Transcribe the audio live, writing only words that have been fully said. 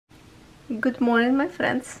Good morning, my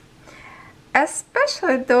friends,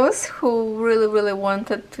 especially those who really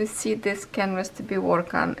wanted to see this canvas to be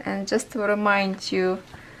worked on. And just to remind you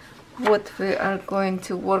what we are going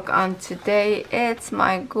to work on today, it's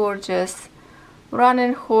my gorgeous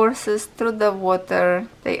running horses through the water.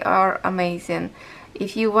 They are amazing.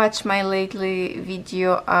 If you watch my lately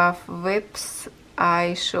video of whips,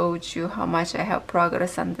 I showed you how much I have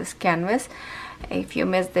progress on this canvas. If you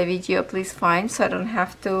missed the video, please find, so I don't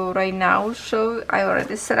have to right now show. I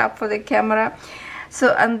already set up for the camera.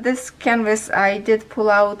 So on this canvas I did pull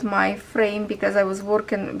out my frame because I was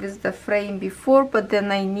working with the frame before, but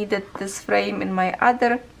then I needed this frame in my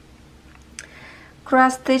other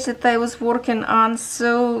cross stitch that I was working on.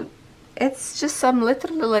 So it's just, I'm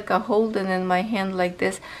literally like a holding in my hand like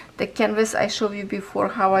this. The canvas I showed you before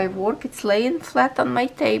how I work, it's laying flat on my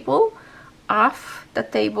table, off the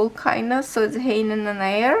table kinda, so it's hanging in the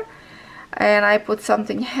air, and I put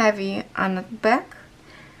something heavy on the back.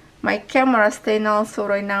 My camera is staying also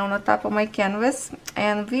right now on the top of my canvas,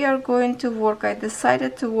 and we are going to work. I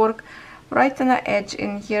decided to work right on the edge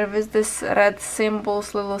in here with this red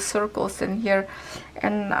symbols, little circles in here,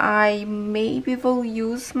 and I maybe will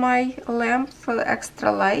use my lamp for the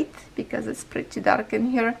extra light because it's pretty dark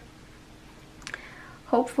in here.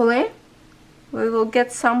 Hopefully we will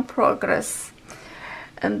get some progress.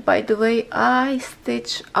 And by the way, I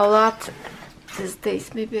stitch a lot these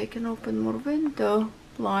days. Maybe I can open more window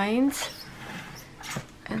blinds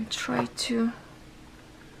and try to,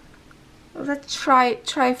 let's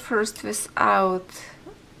try first without.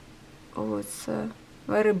 Oh, it's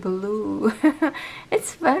very blue.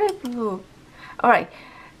 It's very blue. All right,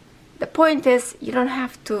 the point is you don't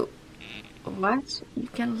have to watch, you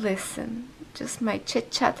can listen. Just my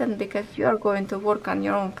chit-chatting because you are going to work on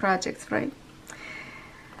your own projects, right?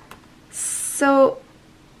 So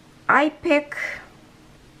I pick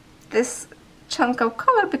this chunk of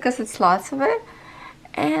color because it's lots of it,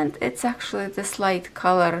 and it's actually this light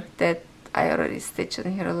color that I already stitched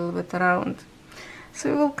in here a little bit around.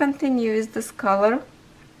 So we will continue with this color.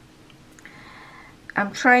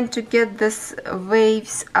 I'm trying to get this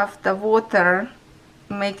waves of the water,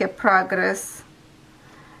 make a progress,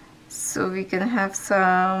 so we can have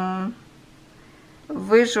some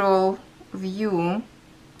visual view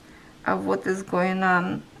of what is going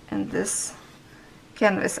on in this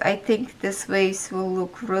canvas. I think this waves will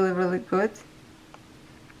look really good.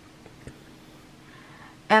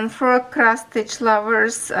 And for cross stitch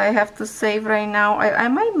lovers, I have to say right now, I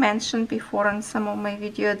might mention before in some of my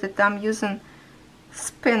videos that I'm using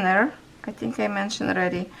spinner. I think I mentioned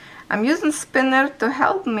already. I'm using spinner to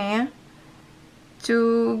help me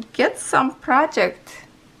to get some project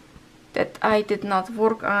that I did not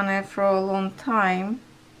work on it for a long time.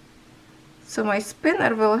 So my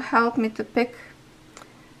spinner will help me to pick.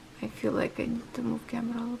 I feel like I need to move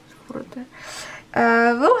camera a little bit further.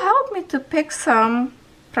 Will help me to pick some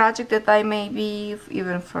project that I maybe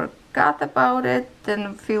even forgot about it,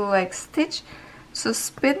 then feel like stitch. So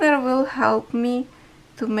spinner will help me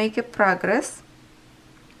to make a progress.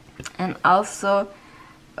 And also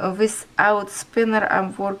without spinner,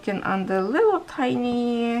 I'm working on the little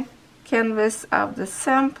tiny canvas of the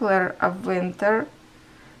sampler of winter,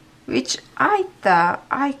 which I thought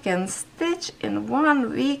I can stitch in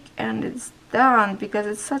 1 week and it's done because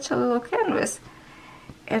it's such a little canvas.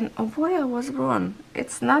 And oh boy, I was wrong.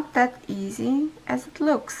 It's not that easy as it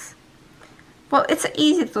looks. Well, it's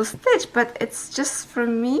easy to stitch, but it's just for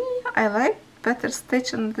me, I like better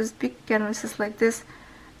stitch on this big canvases like this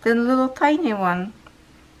than little tiny one.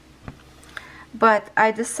 But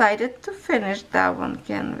I decided to finish that one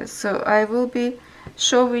canvas, so I will be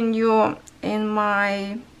showing you in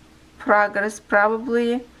my progress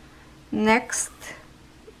probably next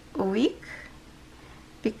week,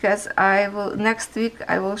 because next week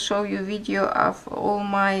I will show you video of all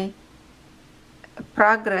my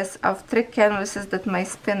progress of 3 canvases that my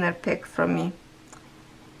spinner picked from me.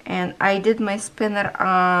 And I did my spinner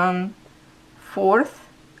on 4th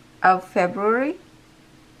of February.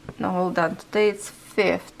 No, hold on, today it's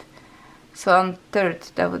 5th, so on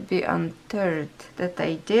 3rd, that would be on 3rd that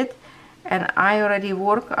I did. And I already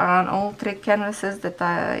work on all 3 canvases that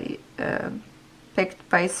I picked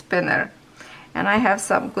by spinner, and I have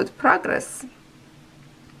some good progress,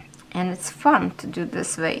 and it's fun to do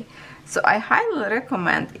this way. So I highly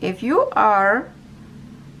recommend, if you are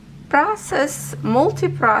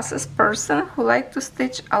multi-process person who like to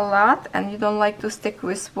stitch a lot and you don't like to stick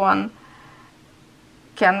with one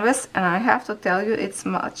canvas, and I have to tell you, it's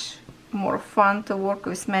much more fun to work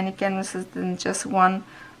with many canvases than just one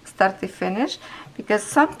start to finish, because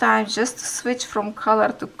sometimes just to switch from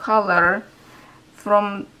color to color,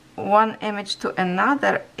 from one image to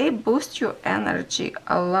another, it boosts your energy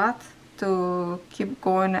a lot to keep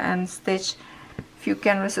going and stitch few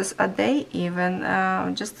canvases a day, even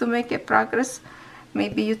just to make a progress.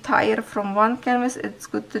 Maybe you tire from one canvas, it's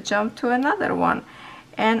good to jump to another one.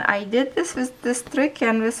 And I did this with these 3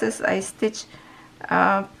 canvases. I stitch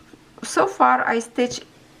so far I stitch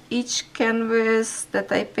each canvas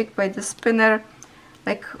that I pick by the spinner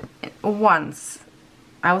like once,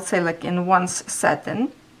 I would say like in once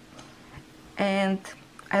satin, and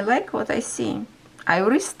I like what I see. I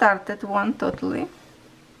restarted one totally,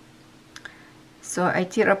 so I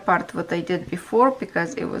tear apart what I did before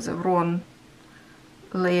because it was a wrong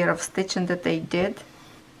layer of stitching that I did.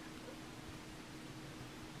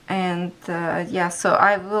 And yeah, so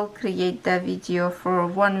I will create the video for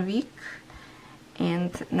 1 week,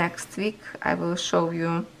 and next week I will show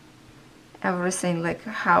you everything, like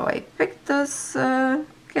how I picked those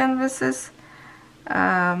canvases,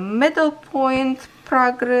 middle point,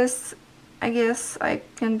 progress, I guess I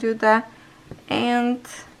can do that, and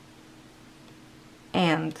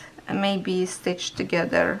maybe stitch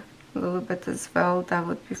together a little bit as well. That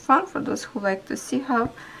would be fun for those who like to see how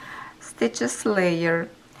stitches layer.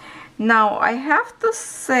 Now I have to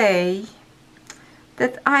say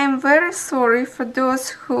that I am very sorry for those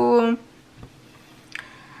who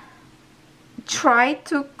try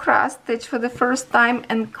to cross stitch for the first time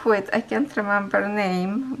and quit. I can't remember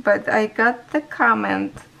name, but I got the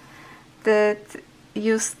comment that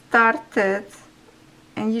you started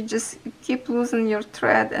and you just keep losing your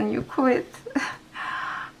thread and you quit.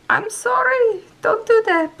 I'm sorry, don't do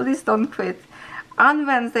that, please don't quit. On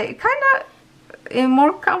Wednesday, kind of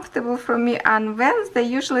more comfortable for me on Wednesday.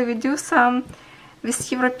 Usually we do some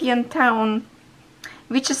with European Town,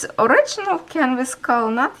 which is original canvas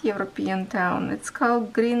called not European Town, it's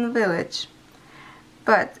called Green Village.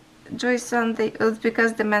 But Joy Sunday, it's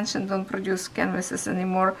because Dimension don't produce canvases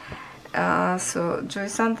anymore, so Joy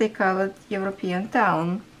Sunday call it European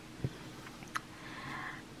Town.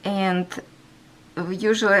 And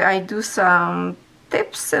usually I do some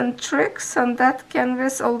tips and tricks on that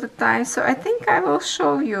canvas all the time, so I think I will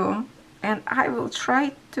show you, and I will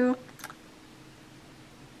try to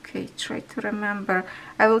remember.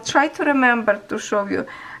 I will try to remember to show you.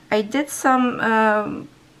 I did some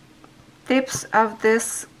tips of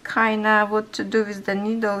this kind of what to do with the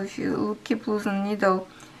needle if you keep losing needle.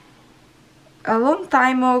 A long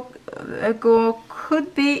time ago,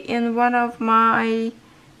 could be in one of my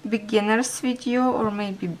beginners video or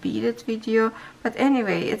maybe beaded video, but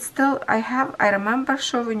anyway, it's still, I remember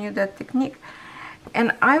showing you that technique,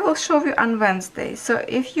 and I will show you on Wednesday. So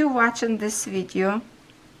if you're watching this video,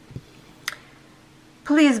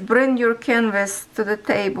 please bring your canvas to the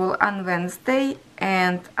table on Wednesday,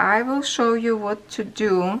 and I will show you what to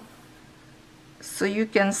do so you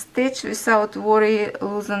can stitch without worry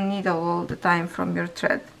losing needle all the time from your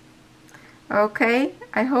thread. Okay,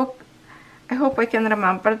 I hope I can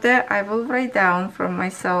remember that. I will write down for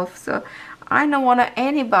myself, so I don't want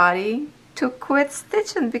anybody to quit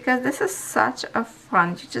stitching, because this is such a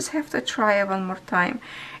fun. You just have to try it one more time.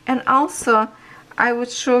 And also I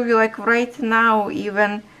would show you like right now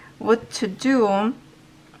even what to do,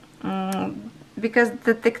 because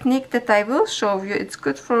the technique that I will show you, it's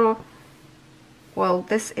good for, well,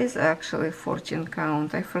 this is actually 14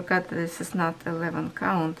 count. I forgot that this is not 11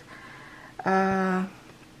 count,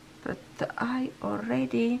 but I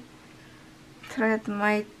already thread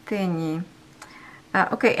my thingy.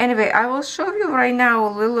 Okay, anyway, I will show you right now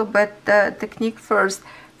a little bit the technique first.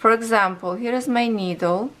 For example, here is my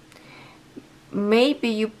needle. Maybe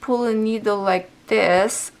you pull a needle like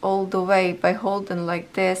this all the way by holding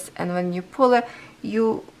like this, and when you pull it,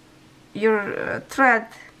 your thread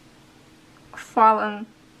fallen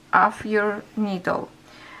off your needle.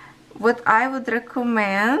 What I would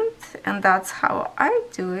recommend, and that's how I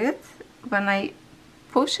do it, when I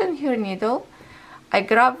push in here needle, I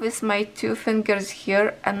grab with my 2 fingers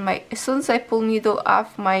here, and as soon as I pull needle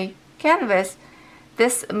off my canvas,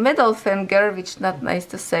 this middle finger, which is not nice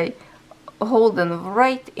to say, holding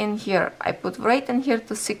right in here. I put right in here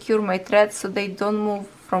to secure my threads so they don't move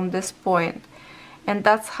from this point. And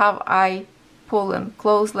that's how I pull and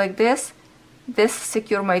close like this. This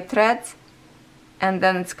secure my threads, and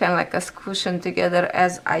then it's kind of like a squishing together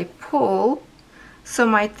as I pull, so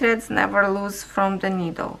my threads never lose from the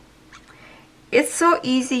needle. It's so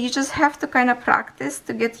easy, you just have to kind of practice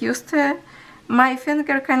to get used to it. My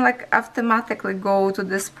finger kind of like automatically go to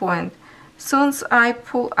this point. Soon as I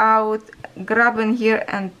pull out, grab in here,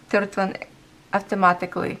 and third one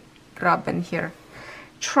automatically grab in here.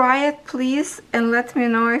 Try it please and let me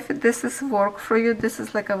know if this is work for you. This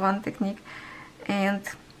is like a one technique, and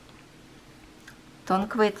Don't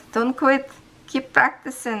quit, don't quit. Keep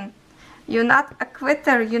practicing. You're not a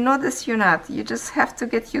quitter, you know this, you're not. You just have to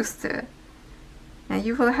get used to it. And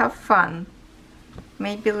you will have fun.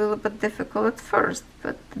 Maybe a little bit difficult at first,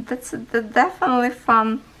 but that's a definitely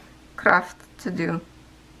fun craft to do.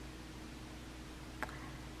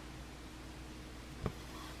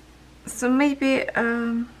 So maybe,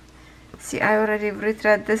 see, I already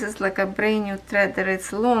rethread. This is like a brand new thread, that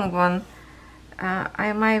it's a long one.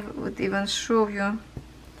 I might would even show you.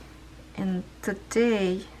 And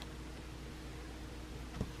today,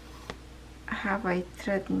 have I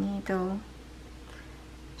thread needle?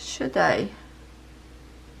 Should I?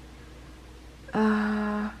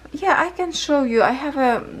 Yeah, I can show you. I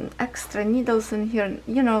have extra needles in here.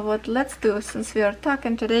 You know what, let's do it. Since we are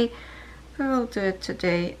talking today, we will do it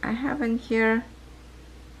today. I have in here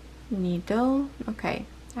needle. Okay,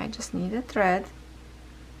 I just need a thread.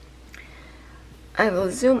 I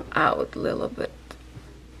will zoom out a little bit.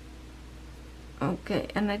 Okay,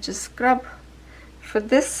 and I just grab for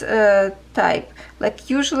this type, like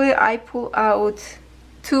usually I pull out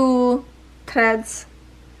 2 threads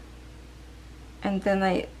and then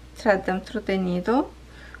I thread them through the needle.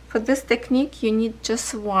 For this technique you need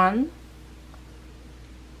just 1.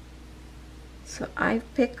 So I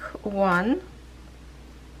pick 1.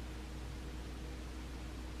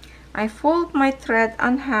 I fold my thread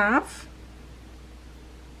in half.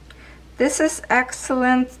 This is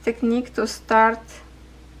excellent technique to start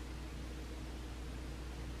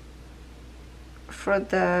for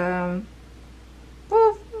the,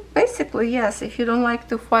 well, basically yes, if you don't like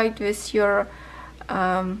to fight with your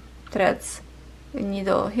threads, the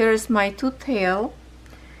needle. Here's my 2 tail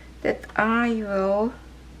that I will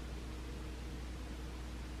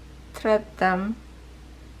thread them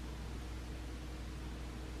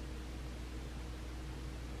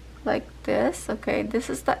like this. Okay, this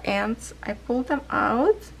is the ends. I pull them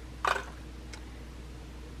out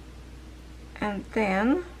and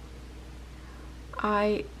then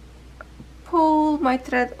I pull my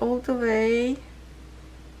thread all the way.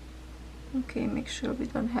 Okay, make sure we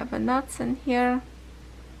don't have a knots in here.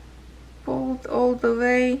 Pulled all the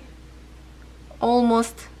way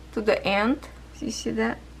almost to the end. You see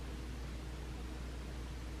that?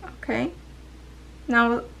 Okay,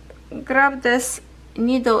 now grab this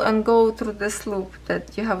needle and go through this loop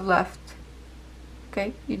that you have left.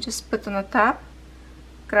 Okay, you just put on the top,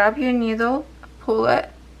 grab your needle, pull it,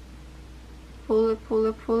 pull it, pull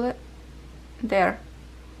it, pull it. There,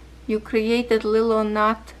 you created a little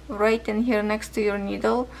knot right in here next to your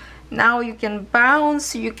needle. Now you can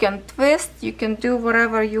bounce, you can twist, you can do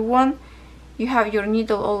whatever you want. You have your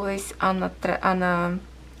needle always on a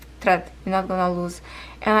thread, you're not gonna lose.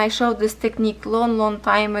 And I showed this technique long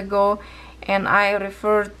time ago, and I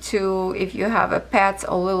referred to if you have a pets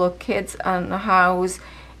or little kids in the house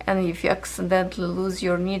and if you accidentally lose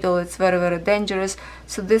your needle, it's very dangerous.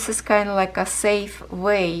 So this is kind of like a safe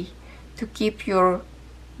way to keep your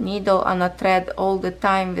needle on a thread all the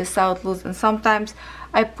time without losing. Sometimes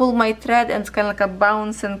I pull my thread and it's kind of like a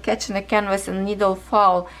bounce and catching the canvas and needle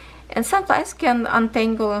fall, and sometimes can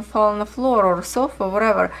untangle and fall on the floor or sofa,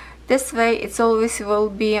 whatever. This way it's always will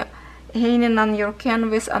be hanging on your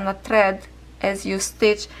canvas on a thread as you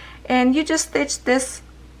stitch, and you just stitch this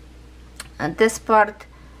this part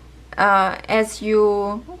as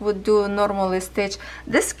you would do normally stitch.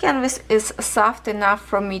 This canvas is soft enough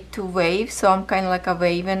for me to wave, so I'm kind of like a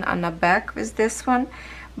waving on the back with this one,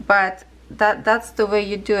 but that's the way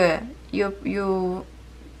you do it. You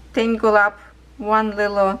tangle up one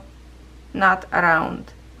little knot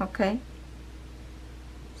around. Okay,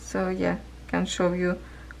 so yeah, can show you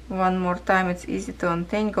one more time. It's easy to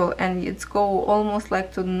untangle, and it's go almost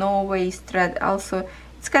like to no waste thread. Also,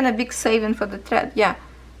 it's kind of big saving for the thread. Yeah,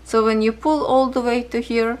 so when you pull all the way to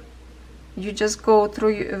here, you just go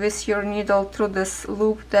through with your needle through this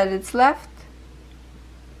loop that it's left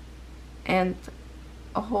and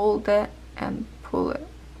hold it and pull it.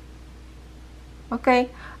 Okay,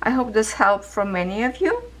 I hope this helped for many of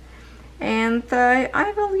you, and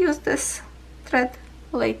I will use this thread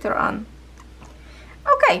later on.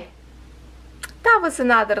 Okay, that was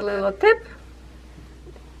another little tip,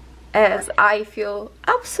 as I feel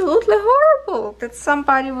absolutely horrible that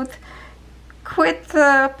somebody would quit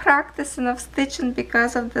practicing of stitching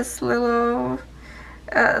because of this little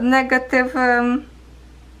negative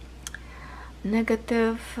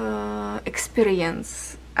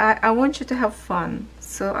experience. I want you to have fun,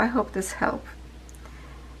 so I hope this helped.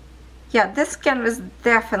 Yeah, this canvas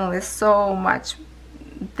definitely so much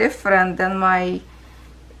different than my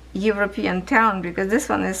European town, because this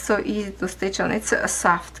one is so easy to stitch on. It's a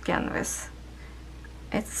soft canvas.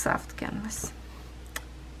 It's soft canvas.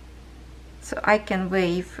 so I can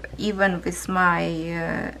wave even with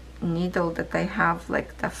my needle that I have,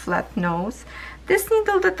 like the flat nose. This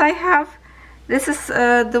needle that I have, this is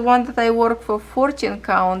the one that I work for 14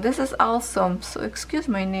 count. This is awesome. So excuse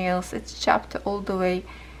my nails, it's chopped all the way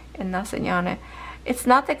in Nasanyane. It's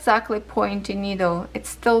not exactly pointy needle, it's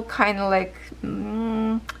still kind of like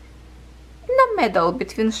in the middle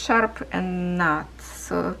between sharp and not.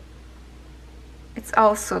 So it's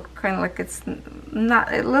also kind of like, it's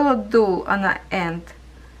not a little dull on the end,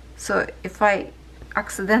 so if I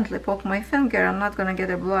accidentally poke my finger, I'm not gonna get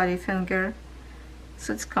a bloody finger.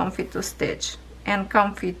 So it's comfy to stitch and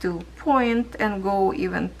comfy to point and go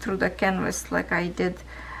even through the canvas like I did.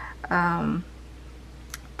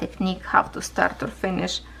 Technique how to start or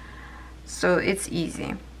finish, so it's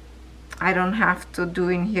easy. I don't have to do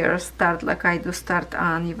in here start like I do start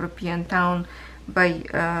on European Town by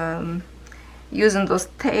using those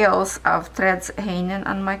tails of threads hanging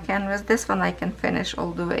on my canvas. This one I can finish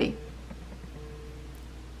all the way.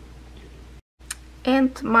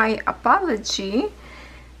 And my apology,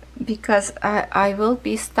 because I will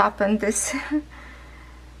be stopping this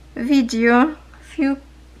video few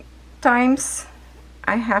times.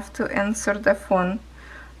 I have to answer the phone.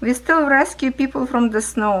 We still rescue people from the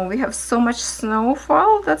snow. We have so much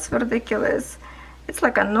snowfall, that's ridiculous. It's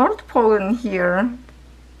like a North Pole in here.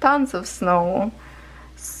 Tons of snow.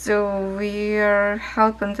 So we are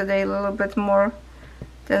helping today a little bit more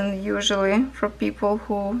than usually for people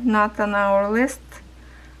who not on our list.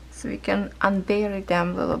 So we can unbury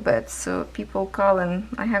them a little bit. So people calling.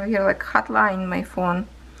 I have here like hotline my phone.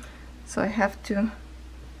 So I have to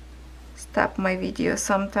stop my video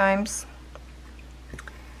sometimes.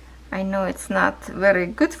 I know it's not very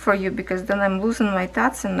good for you, because then I'm losing my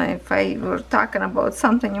thoughts, and if I were talking about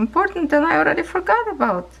something important, then I already forgot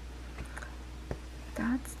about.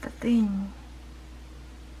 That's the thing.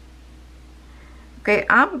 Okay,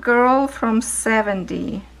 I'm girl from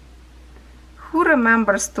 70. Who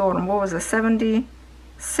remembers storm? What was it,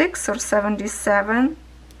 76 or 77?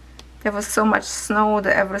 There was so much snow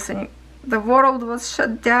that everything, the world was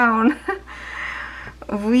shut down.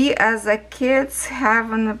 We as a kids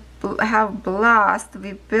have blast.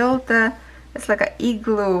 We built it's like an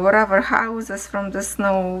igloo, whatever, houses from the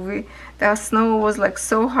snow. The snow was like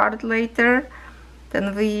so hard later.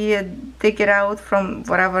 Then we dig it out from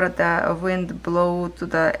wherever the wind blow to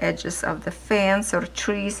the edges of the fence or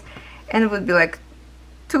trees, and it would be like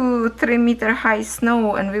 2-3 meter high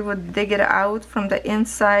snow, and we would dig it out from the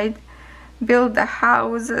inside, build the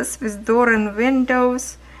houses with door and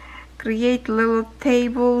windows, create little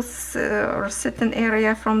tables or sitting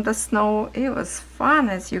area from the snow. It was fun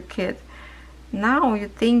as you kid. Now you're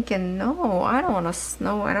thinking, no, I don't want to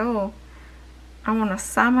snow at all. I want a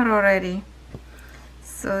summer already.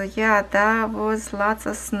 So yeah, that was lots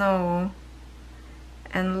of snow.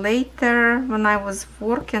 And later when I was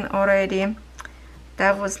working already,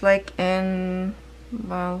 that was like in,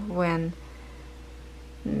 well, when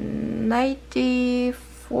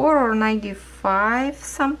 94 or 95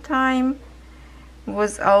 sometime,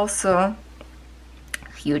 was also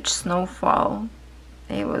huge snowfall.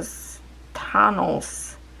 It was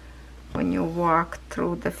tunnels when you walk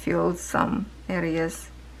through the fields, some areas.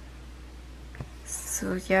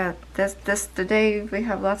 So yeah, this today we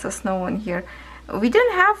have lots of snow in here. We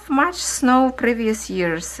didn't have much snow previous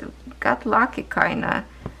years. Got lucky kinda.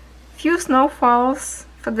 Few snowfalls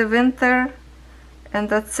for the winter, and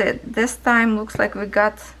that's it. This time looks like we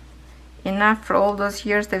got enough for all those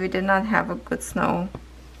years that we did not have a good snow.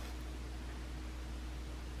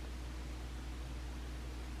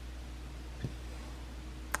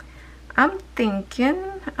 I'm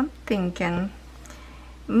thinking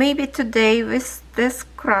maybe today with this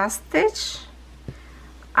cross stitch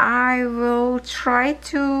I will try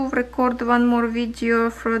to record one more video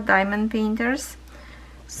for diamond painters.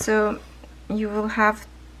 So you will have,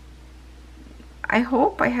 I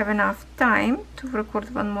hope I have enough time to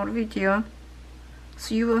record one more video.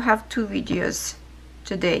 So you will have 2 videos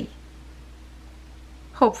today.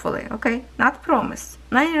 Hopefully, okay? Not promise.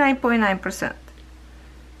 99.9%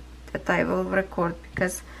 that I will record,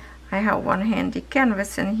 because I have one handy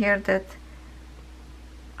canvas in here that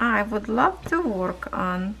I would love to work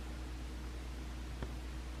on.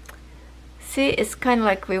 See, it's kind of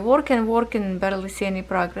like we work and barely see any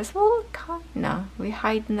progress. Well, kinda. We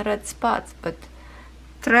hide in red spots, but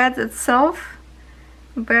thread itself,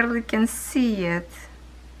 barely can see it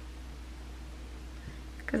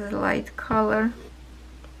because of the light color.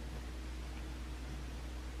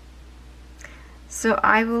 So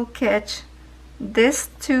I will catch this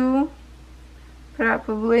 2,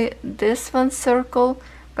 probably this one circle,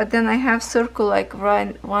 but then I have circle like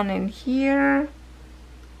one in here,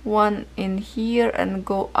 one in here, and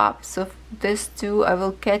go up. So this two I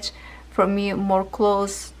will catch for me more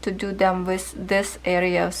close to do them with this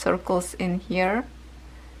area of circles in here,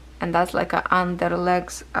 and that's like a under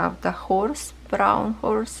legs of the horse, brown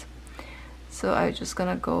horse. So I'm just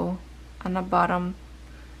gonna go on the bottom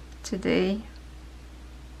today,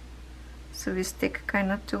 so we stick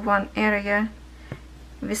kind of to one area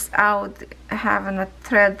without having a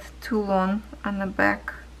thread too long on the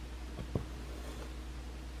back.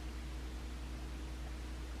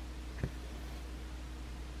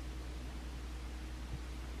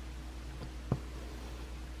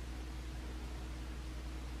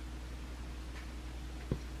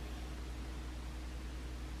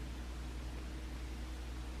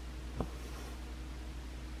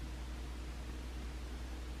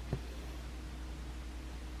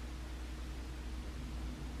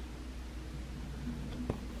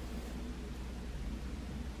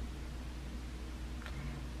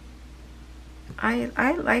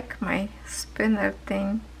 I like my spinner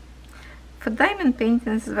thing for diamond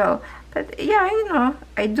painting as well, but yeah, you know,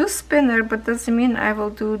 I do spinner, but doesn't mean I will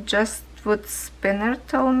do just what spinner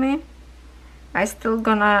told me. I still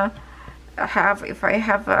gonna have, if I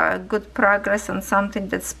have a good progress on something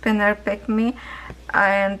that spinner picked me,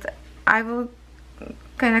 and I will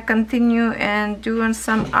kind of continue and doing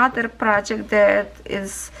some other project that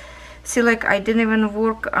is, see, like I didn't even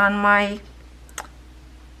work on my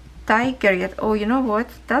tiger yet. Oh, you know what,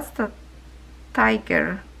 that's the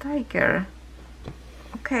tiger.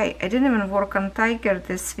 Okay, I didn't even work on tiger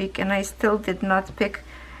this week, and I still did not pick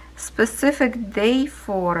specific day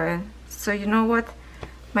for it. So you know what,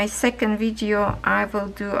 my second video I will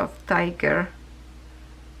do of tiger,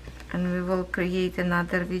 and we will create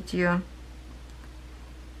another video.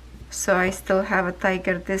 So I still have a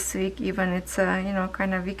tiger this week, even it's a, you know,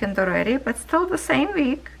 kind of weekend already, but still the same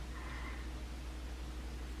week.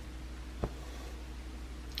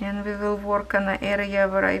 And we will work on an area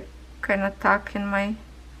where I kind of tuck in my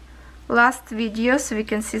last video, so we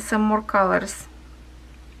can see some more colors.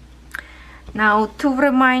 Now, to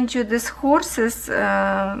remind you, this horse is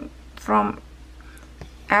from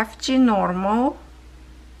Fgnormal,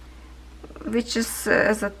 which is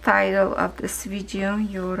as a title of this video.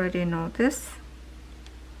 You already know this,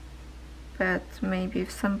 but maybe if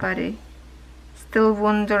somebody still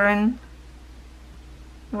wondering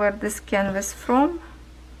where this canvas from,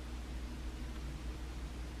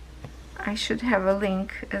 I should have a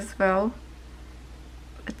link as well.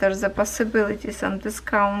 There's a possibility, some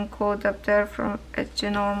discount code up there from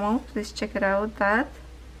Fgnormal. Please check it out, that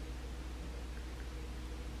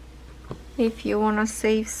if you want to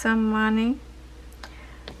save some money.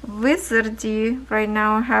 WIZARDI right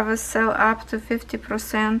now have a sale up to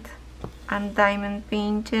 50% on diamond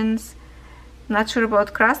paintings. Not sure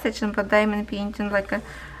about cross stitching, but diamond painting like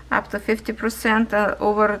up to 50%,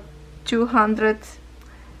 over 200,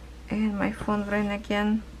 and my phone ran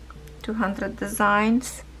again, 200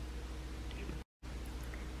 designs.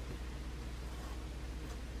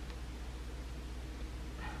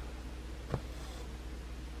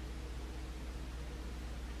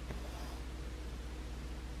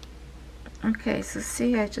 Okay, so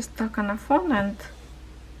see, I just talk on the phone and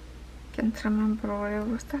can't remember what I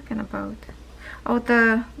was talking about. Oh,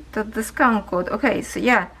 the discount code. Okay, so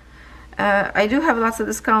yeah, I do have lots of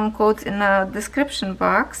discount codes in the description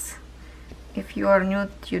box. If you are new,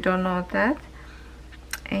 you don't know that.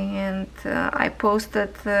 And I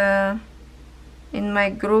posted in my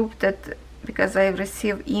group that because I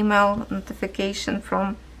received email notification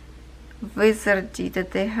from WIZARDI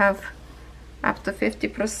that they have up to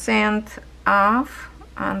 50% off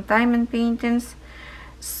on diamond paintings.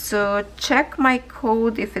 So check my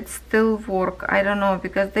code if it still work. I don't know,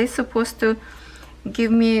 because they're supposed to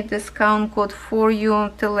give me a discount code for you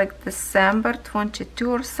until like December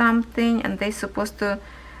 22 or something, and they're supposed to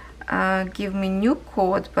give me new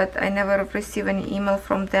code, but I never received any email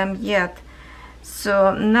from them yet.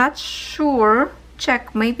 So not sure.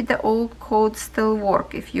 Check, maybe the old code still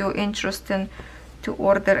work if you're interested to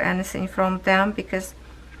order anything from them, because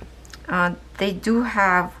they do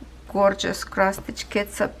have gorgeous cross stitch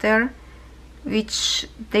kits up there, which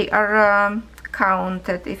they are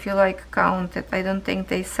counted, if you like counted. I don't think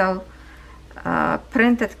they sell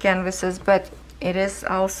printed canvases, but it is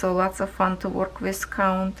also lots of fun to work with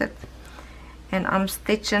counted. And I'm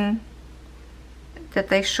stitching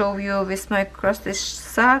that I show you with my cross stitch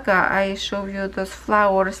saga. I show you those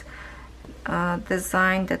flowers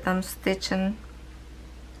design that I'm stitching,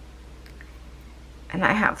 and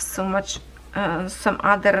I have so much some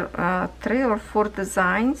other 3 or 4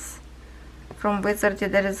 designs from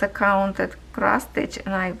WIZARDI there is account at cross stitch,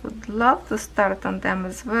 and I would love to start on them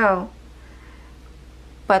as well,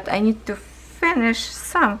 but I need to finish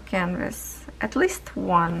some canvas, at least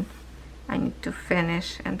one I need to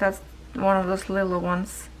finish, and that's one of those little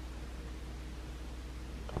ones.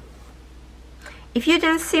 If you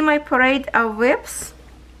didn't see my parade of whips,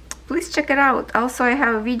 please check it out. Also, I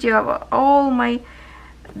have a video of all my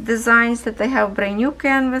designs that I have, brand new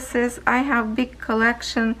canvases. I have big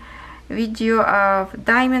collection video of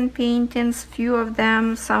diamond paintings, few of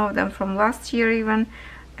them, some of them from last year even,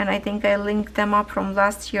 and I think I linked them up from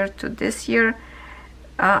last year to this year.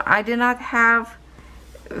 I did not have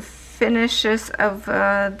finishes of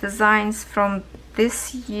designs from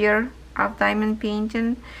this year of diamond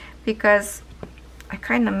painting because I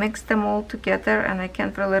kind of mixed them all together, and I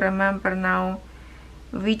can't really remember now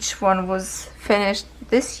which one was finished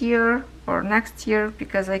this year or next year,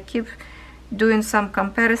 because I keep doing some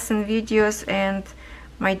comparison videos and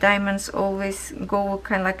my diamonds always go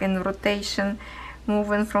kind of like in rotation,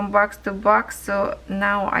 moving from box to box, so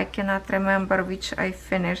now I cannot remember which I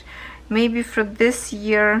finished. Maybe for this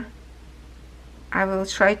year I will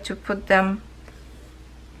try to put them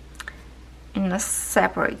in a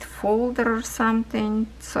separate folder or something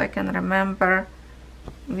so I can remember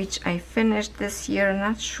which I finished this year.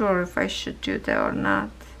 Not sure if I should do that or not.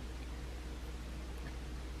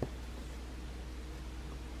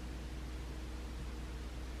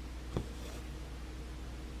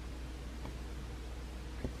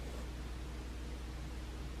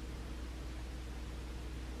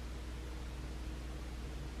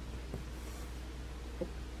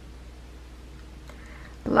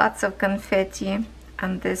 Lots of confetti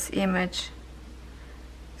on this image,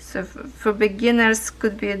 so for beginners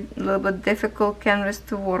could be a little bit difficult canvas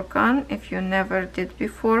to work on. If you never did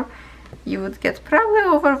before, you would get probably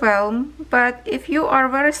overwhelmed, but if you are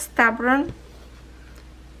very stubborn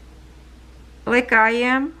like I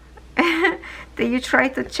am that you try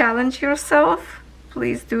to challenge yourself,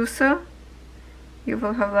 please do so. You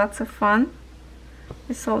will have lots of fun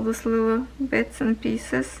with all those little bits and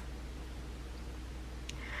pieces.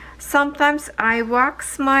 Sometimes I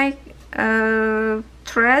wax my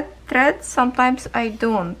thread, sometimes I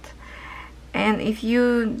don't. And if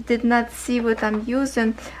you did not see what I'm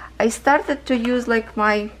using, I started to use like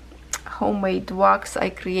my homemade wax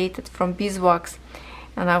I created from beeswax,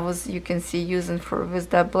 and I was, you can see, using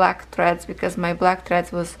with the black threads because my black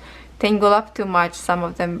threads was tangled up too much, some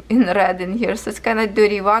of them in red in here, so it's kind of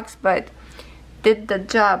dirty wax, but did the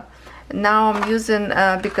job. Now I'm using,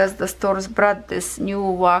 because the stores brought this new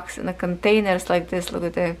wax in the containers like this.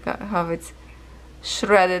 Look at how it's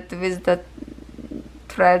shredded with the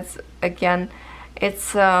threads again.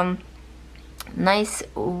 It's nice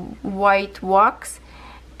white wax,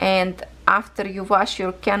 and after you wash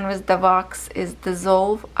your canvas, the wax is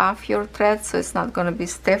dissolved off your thread, so it's not going to be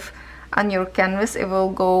stiff on your canvas. It will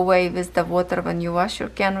go away with the water when you wash your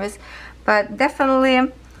canvas, but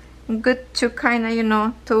definitely good to kind of, you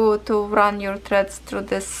know, to run your threads through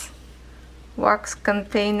this wax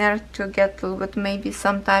container to get a little bit, maybe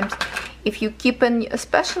sometimes if you keep in,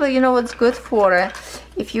 especially, you know what's good for it,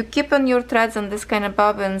 if you keep on your threads on this kind of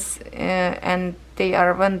bobbins and they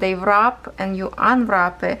are, when they wrap and you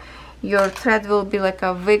unwrap it, your thread will be like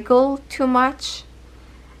a wiggle too much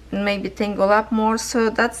and maybe tangle up more. So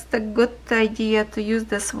that's the good idea, to use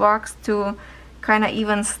this wax to kind of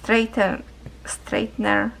even straighten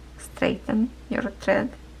your thread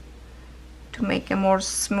to make it more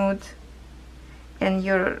smooth, and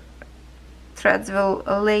your threads will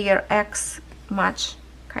layer X much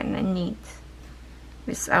kind of neat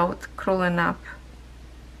without curling up.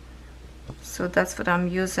 So that's what I'm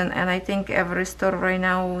using, and I think every store right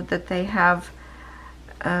now that they have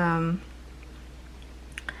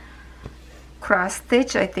cross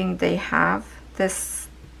stitch, I think they have this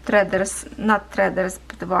threaders, not threaders,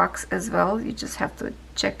 but wax as well. You just have to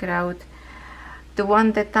check it out. The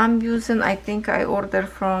one that I'm using, I think I ordered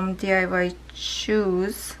from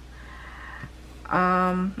DIYCHOOSE.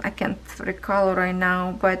 I can't recall right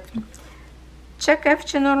now, but check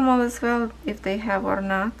Fgnormal as well if they have or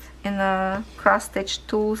not in a cross stitch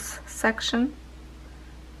tools section.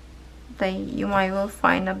 You might will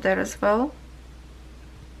find up there as well.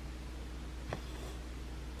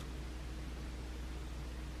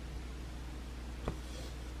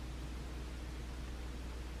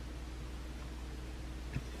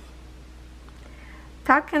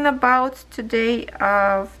 Talking about today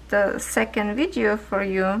of the second video for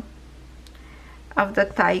you of the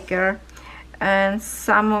tiger, and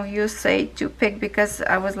some of you say to pick, because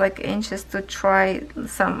I was like anxious to try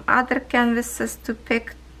some other canvases to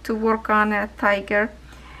pick to work on a tiger,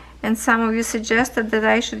 and some of you suggested that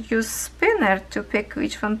I should use spinner to pick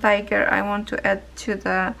which one tiger I want to add to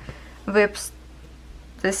the whips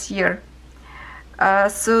this year.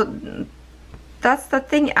 So that's the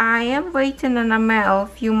thing. I am waiting in the mail a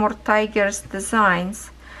few more tigers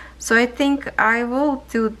designs, so I think I will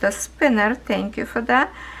do the spinner. Thank you for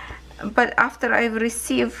that. But after I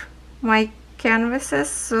receive my canvases,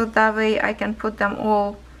 so that way I can put them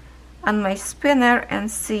all on my spinner and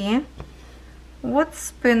see what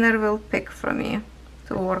spinner will pick for me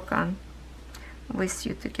to work on with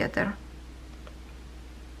you together.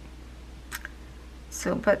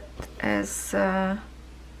 So, but as right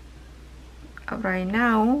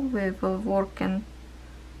now we will work on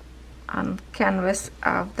canvas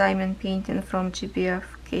of diamond painting from GBF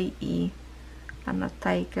KE and a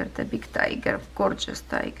tiger, the big tiger, gorgeous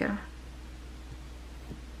tiger.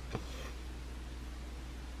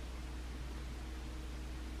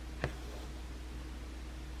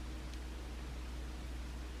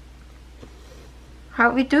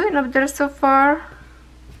 How we doing up there so far?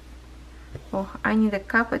 Oh, I need a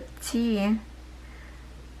cup of tea.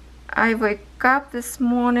 I woke up this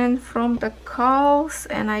morning from the calls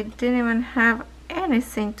and I didn't even have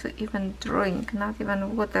anything to even drink, not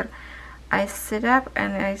even water. I sat up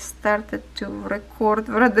and I started to record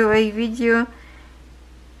right away video.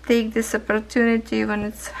 Take this opportunity when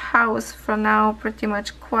it's house for now pretty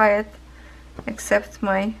much quiet, except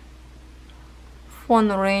my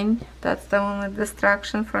phone ring. That's the only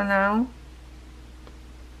distraction for now.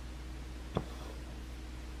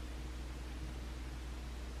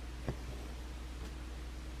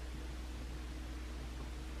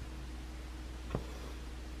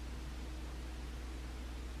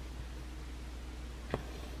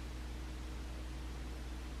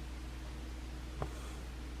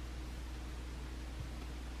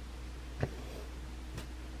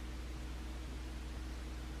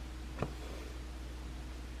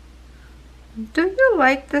 Do you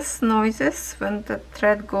like these noises when the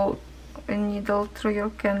thread goes a needle through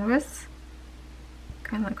your canvas?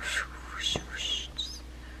 Kind of like whoosh, whoosh,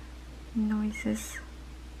 noises.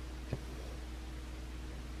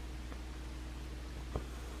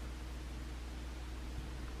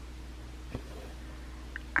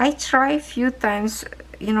 I try a few times,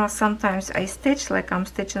 you know, sometimes I stitch like I'm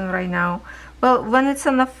stitching right now. Well, when it's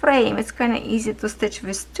on a frame, it's kind of easy to stitch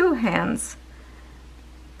with two hands.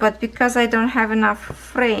 But because I don't have enough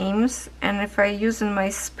frames, and if I use my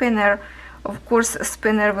spinner, of course a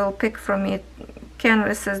spinner will pick from me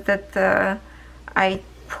canvases that I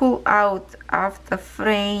pull out of the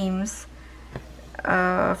frames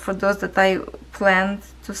for those that I planned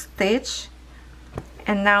to stitch.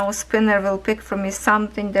 And now spinner will pick from me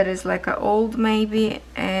something that is like a old maybe,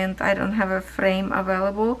 and I don't have a frame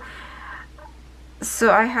available.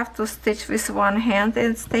 So I have to stitch with one hand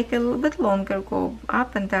and it's take a little bit longer, go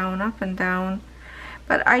up and down, up and down.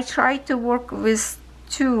 But I try to work with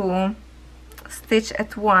two stitch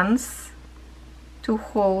at once, two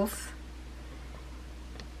holes,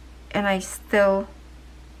 and I still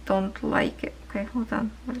don't like it. Okay, hold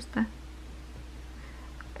on, what is that?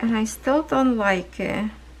 And I still don't like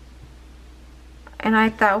it. And I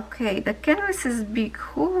thought, okay, the canvas is big,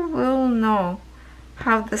 who will know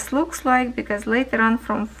how this looks like, because later on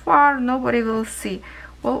from far nobody will see.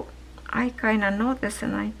 Well, I kind of know this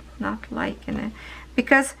and I'm not liking it,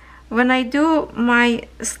 because when I do my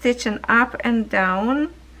stitching up and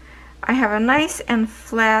down, I have a nice and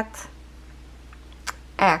flat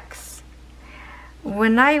X.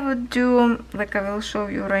 When I would do, like I will show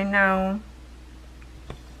you right now,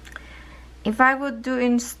 if I would do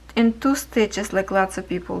in two stitches like lots of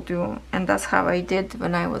people do, and that's how I did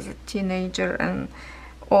when I was a teenager and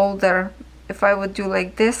older, if I would do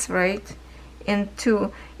like this, right, in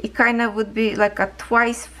two, it kind of would be like a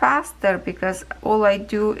twice faster, because all I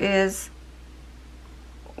do is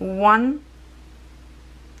one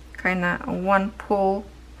pull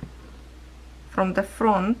from the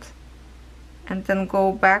front and then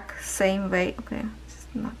go back same way. Okay,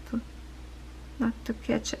 just not to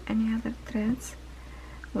catch any other threads,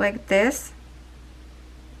 like this.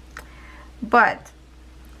 But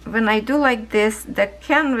when I do like this, the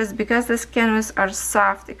canvas, because this canvas are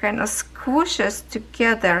soft, it kind of squishes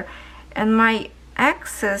together, and my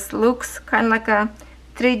axis looks kind of like a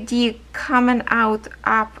 3D coming out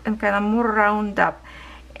up and kind of more round up,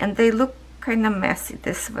 and they look kind of messy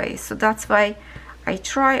this way. So that's why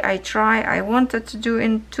I wanted to do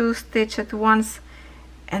in two stitch at once,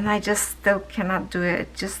 and I just still cannot do it.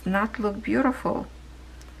 It just not look beautiful.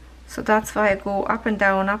 So that's why I go up and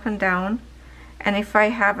down, up and down. And if I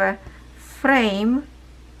have a frame,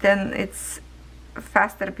 then it's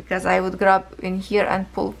faster because I would grab in here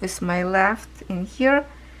and pull with my left in here,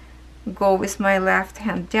 go with my left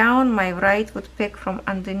hand down, my right would pick from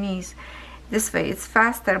underneath. This way it's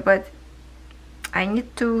faster, but I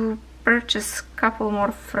need to purchase a couple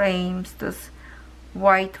more frames, those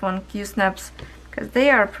white one Q-snaps, because they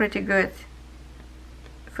are pretty good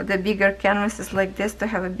for the bigger canvases like this, to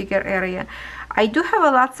have a bigger area. I do have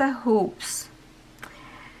a lots of hoops,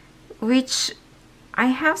 which I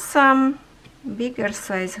have some bigger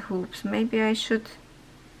size hoops. Maybe I should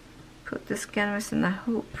put this canvas in a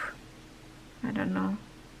hoop. I don't know.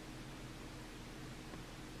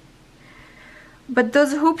 But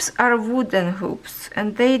those hoops are wooden hoops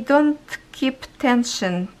and they don't keep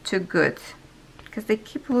tension too good because they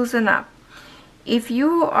keep loosening up. If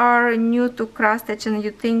you are new to cross stitch and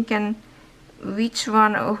you're thinking which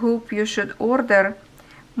one hoop you should order,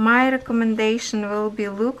 my recommendation will be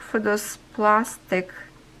look for those plastic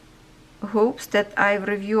hoops that I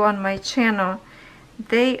review on my channel.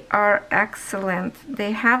 They are excellent.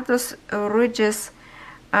 They have those ridges,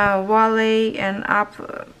 valley and up,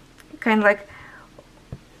 kind of like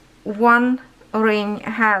one ring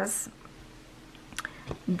has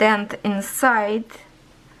dent inside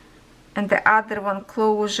and the other one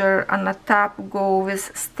closure on the top go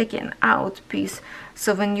with sticking out piece.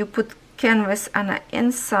 So when you put canvas on the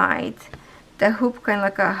inside, the hoop kind of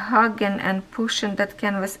like a hugging and pushing that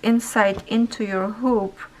canvas inside into your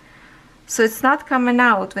hoop, so it's not coming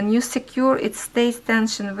out. When you secure, it stays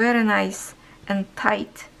tension very nice and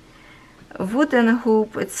tight. A wooden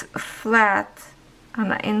hoop, it's flat on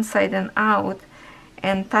the inside and out,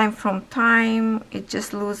 and time from time it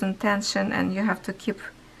just loses tension and you have to keep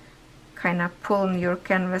kind of pulling your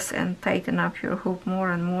canvas and tighten up your hoop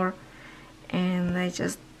more and more, and I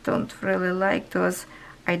just don't really like those.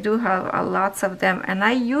 I do have lots of them, and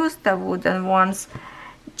I use the wooden ones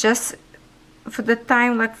just for the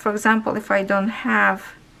time, like for example if I don't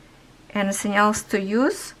have anything else to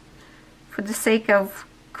use, for the sake of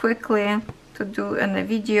quickly to do in a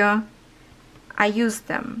video, I use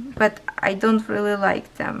them, but I don't really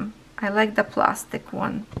like them. I like the plastic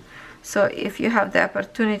one. So if you have the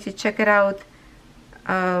opportunity, check it out.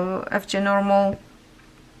 Fgnormal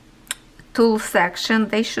tool section,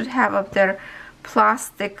 they should have up there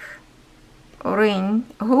plastic ring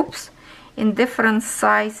hoops in different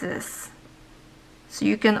sizes, so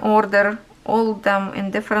you can order all of them in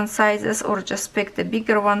different sizes or just pick the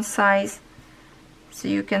bigger one size, so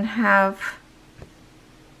you can have.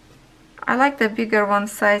 I like the bigger one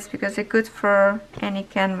size because it's good for any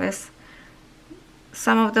canvas.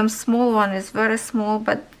 Some of them small one is very small,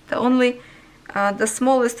 but the only the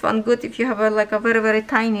smallest one good if you have like a very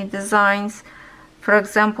tiny designs. For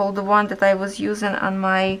example, the one that I was using on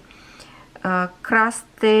my cross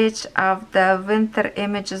stitch of the winter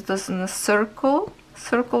images, those in the circle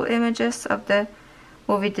images of the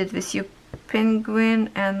what we did with you,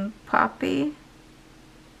 penguin and Poppy.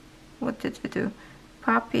 What did we do?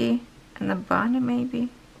 Poppy and a bunny, maybe.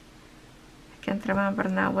 I can't remember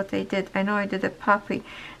now what I did. I know I did a Poppy.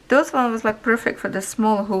 Those one was like perfect for the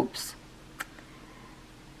small hoops.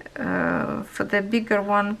 For the bigger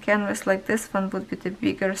one canvas like this one would be the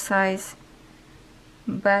bigger size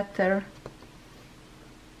better,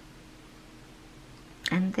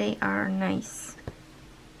 and they are nice.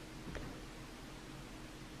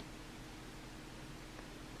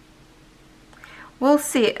 We'll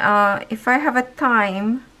see. If I have a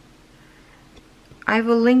time, I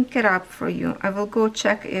will link it up for you. I will go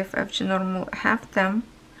check if Fgnormal have them.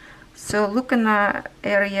 So look in the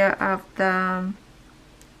area of the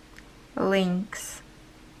links.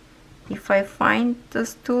 If I find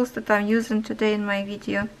those tools that I'm using today in my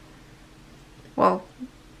video, well,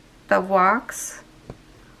 the wax,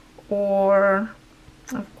 or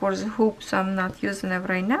of course hoops, I'm not using them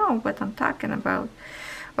right now, but I'm talking about.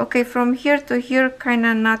 Okay, from here to here, kind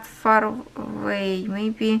of not far away.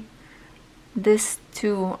 Maybe this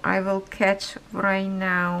two I will catch right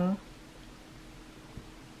now.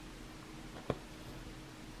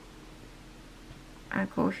 I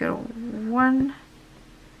go here one,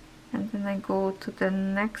 and then I go to the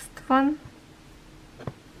next one.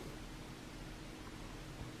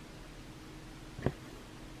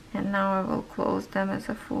 And now I will close them as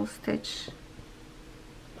a full stitch.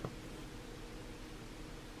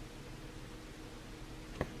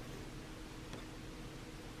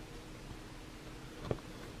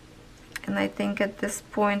 And I think at this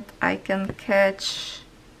point I can catch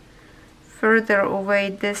further away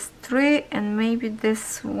this three and maybe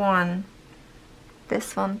this one.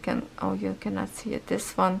 This one can, oh, you cannot see it.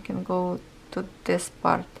 This one can go to this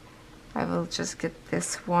part. I will just get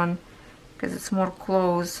this one because it's more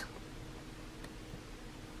close.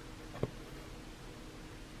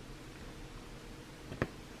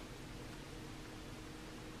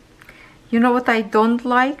 You know what I don't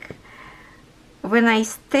like? When I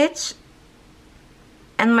stitch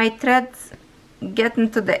and my threads get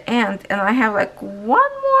into the end and I have like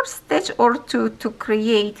one more stitch or two to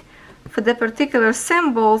create for the particular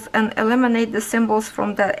symbols and eliminate the symbols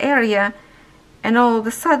from that area, and all of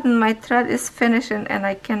a sudden my thread is finishing and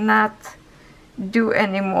I cannot do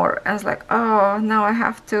anymore. I was like, oh, now I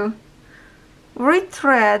have to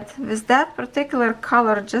rethread with that particular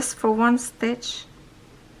color just for one stitch.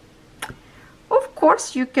 Of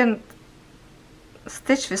course you can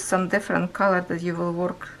stitch with some different color that you will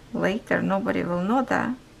work later, nobody will know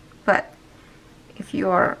that, but if you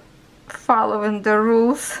are following the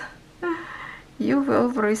rules, you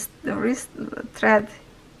will thread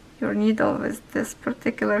your needle with this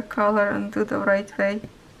particular color and do the right way.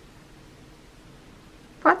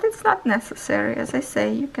 But it's not necessary. As I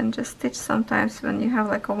say, you can just stitch sometimes when you have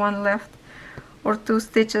like a one left or two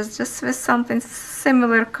stitches, just with something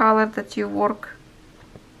similar color that you work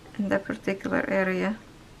in that particular area.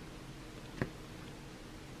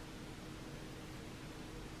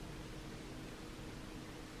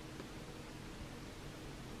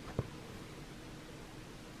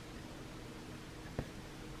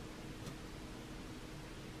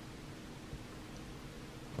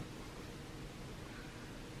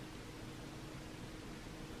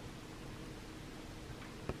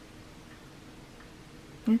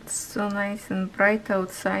 It's so nice and bright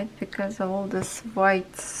outside because of all this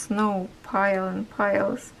white snow pile and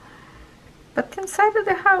piles. But inside of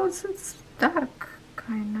the house it's dark,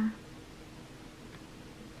 kinda.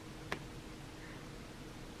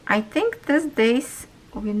 I think these days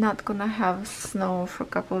we're not gonna have snow for a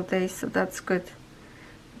couple of days, so that's good.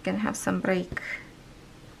 We can have some break.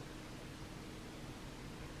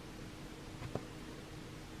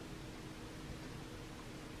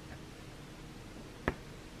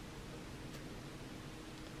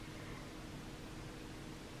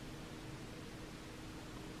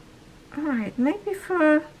 Alright, maybe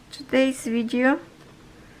for today's video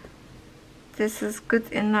this is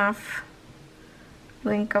good enough.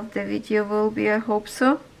 Link of the video will be, I hope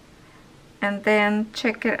so, and then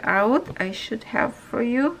check it out. I should have for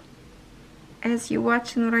you, as you're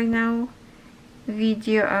watching right now,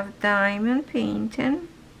 video of diamond painting,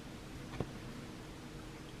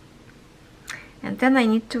 and then I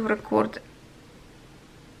need to record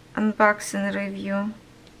unboxing review.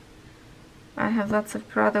 I have lots of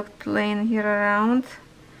product laying here around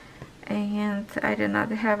and I did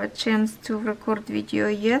not have a chance to record video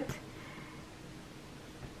yet.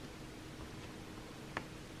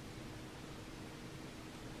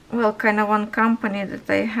 Well, kind of one company that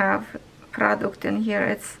I have product in here,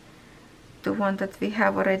 it's the one that we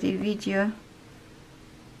have already video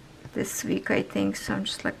this week, I think, so I'm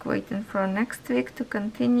just like waiting for next week to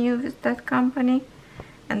continue with that company.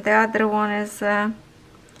 And the other one is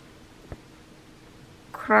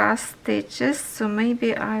cross stitches, so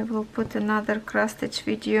maybe I will put another cross stitch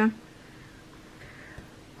video.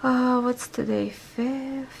 What's today?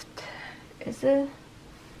 5th, is it?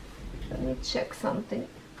 Let me check something.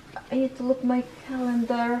 I need to look my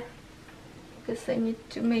calendar because I need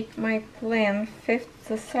to make my plan.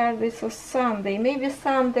 5th is Saturday, so Sunday. Maybe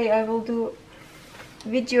Sunday I will do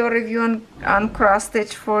video review on cross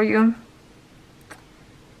stitch for you.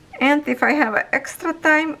 And if I have extra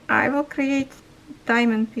time, I will create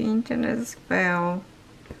diamond painting as well.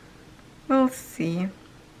 We'll see.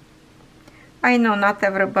 I know not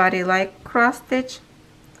everybody like cross stitch.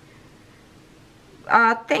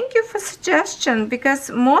 Thank you for suggestion, because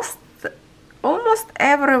almost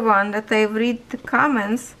everyone that I read the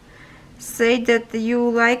comments say that you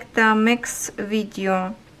like the mix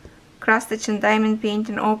video, cross stitch and diamond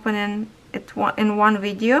painting opening it in one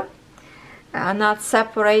video. Not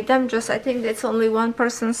separate them. Just I think that's only one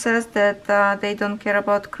person says that they don't care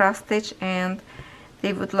about cross stitch and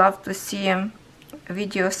they would love to see a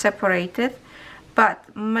video separated. But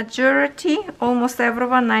majority, almost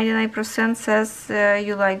everyone, 99% says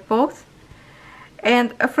you like both.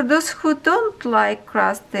 And for those who don't like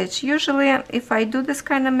cross stitch, usually if I do this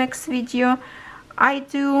kind of mix video, I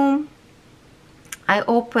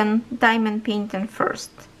open diamond painting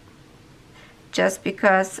first, just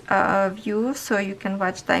because of you, so you can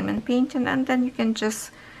watch diamond painting and then you can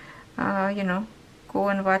just you know, go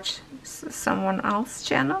and watch someone else's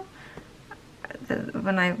channel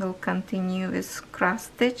when I will continue with cross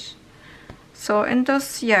stitch. So in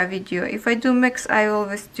those video, if I do mix, I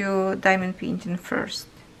always do diamond painting first.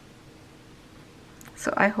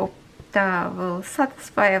 So I hope that will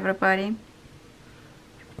satisfy everybody.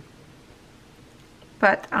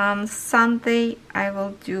 But on Sunday I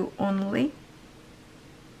will do only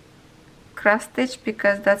cross stitch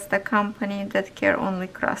because that's the company that care only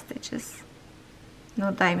cross stitches.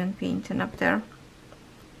 No diamond painting up there.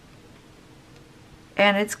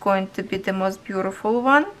 And it's going to be the most beautiful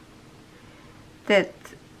one. That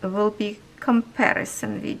will be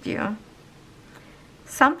comparison video.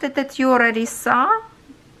 Something that you already saw,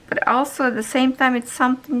 but also at the same time it's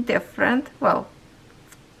something different. Well,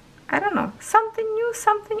 I don't know, something new,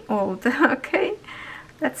 something old. Okay,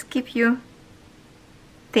 let's keep you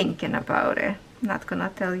thinking about it. Not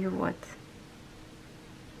gonna tell you what.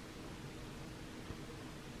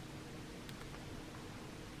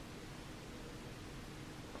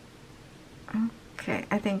 Okay,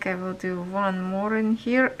 I think I will do one more in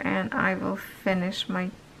here and I will finish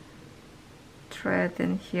my thread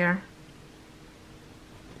in here.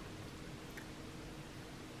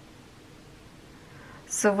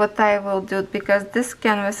 So what I will do, because this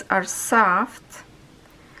canvas are soft,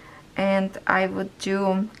 and I would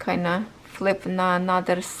do kind of flip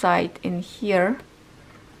another side in here,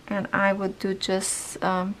 and I would do just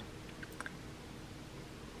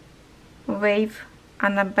wave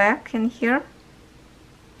on the back in here,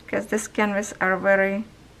 because this canvas are very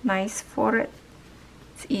nice for it.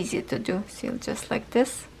 It's easy to do, see, just like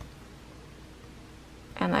this.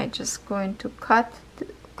 And I just going to cut.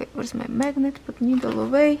 Okay, where's my magnet? Put needle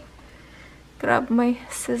away. Grab my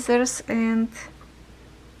scissors and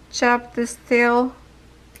chop this tail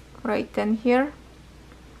right in here.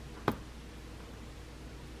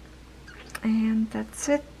 And that's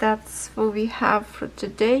it. That's what we have for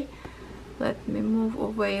today. Let me move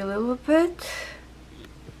away a little bit.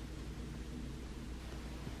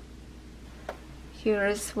 Here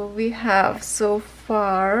is what we have so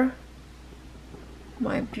far.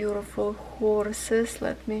 My beautiful horses.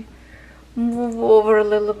 Let me move over a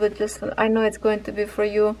little bit. Just, I know it's going to be for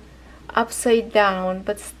you upside down,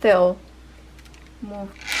 but still.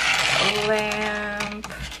 Move a lamp.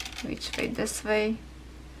 Which way? This way.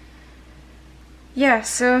 Yeah,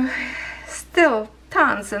 so still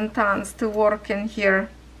tons and tons to work in here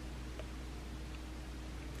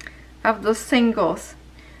of those singles.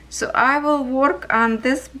 So I will work on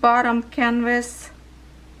this bottom canvas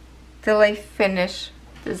till I finish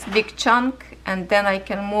this big chunk, and then I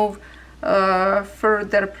can move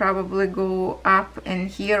further, probably go up in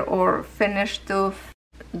here or finish to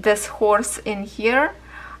this horse in here,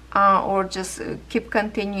 or just keep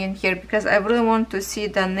continuing here, because I really want to see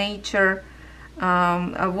the nature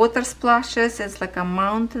water splashes. It's like a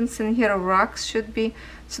mountains in here, rocks should be.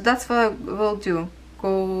 So that's what I will do,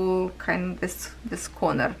 go kind of this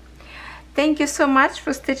corner. Thank you so much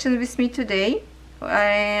for stitching with me today,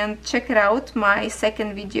 and check it out, my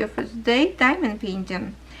second video for today, diamond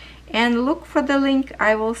painting. And look for the link.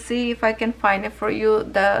 I will see if I can find it for you,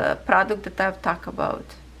 the product that I've talked about.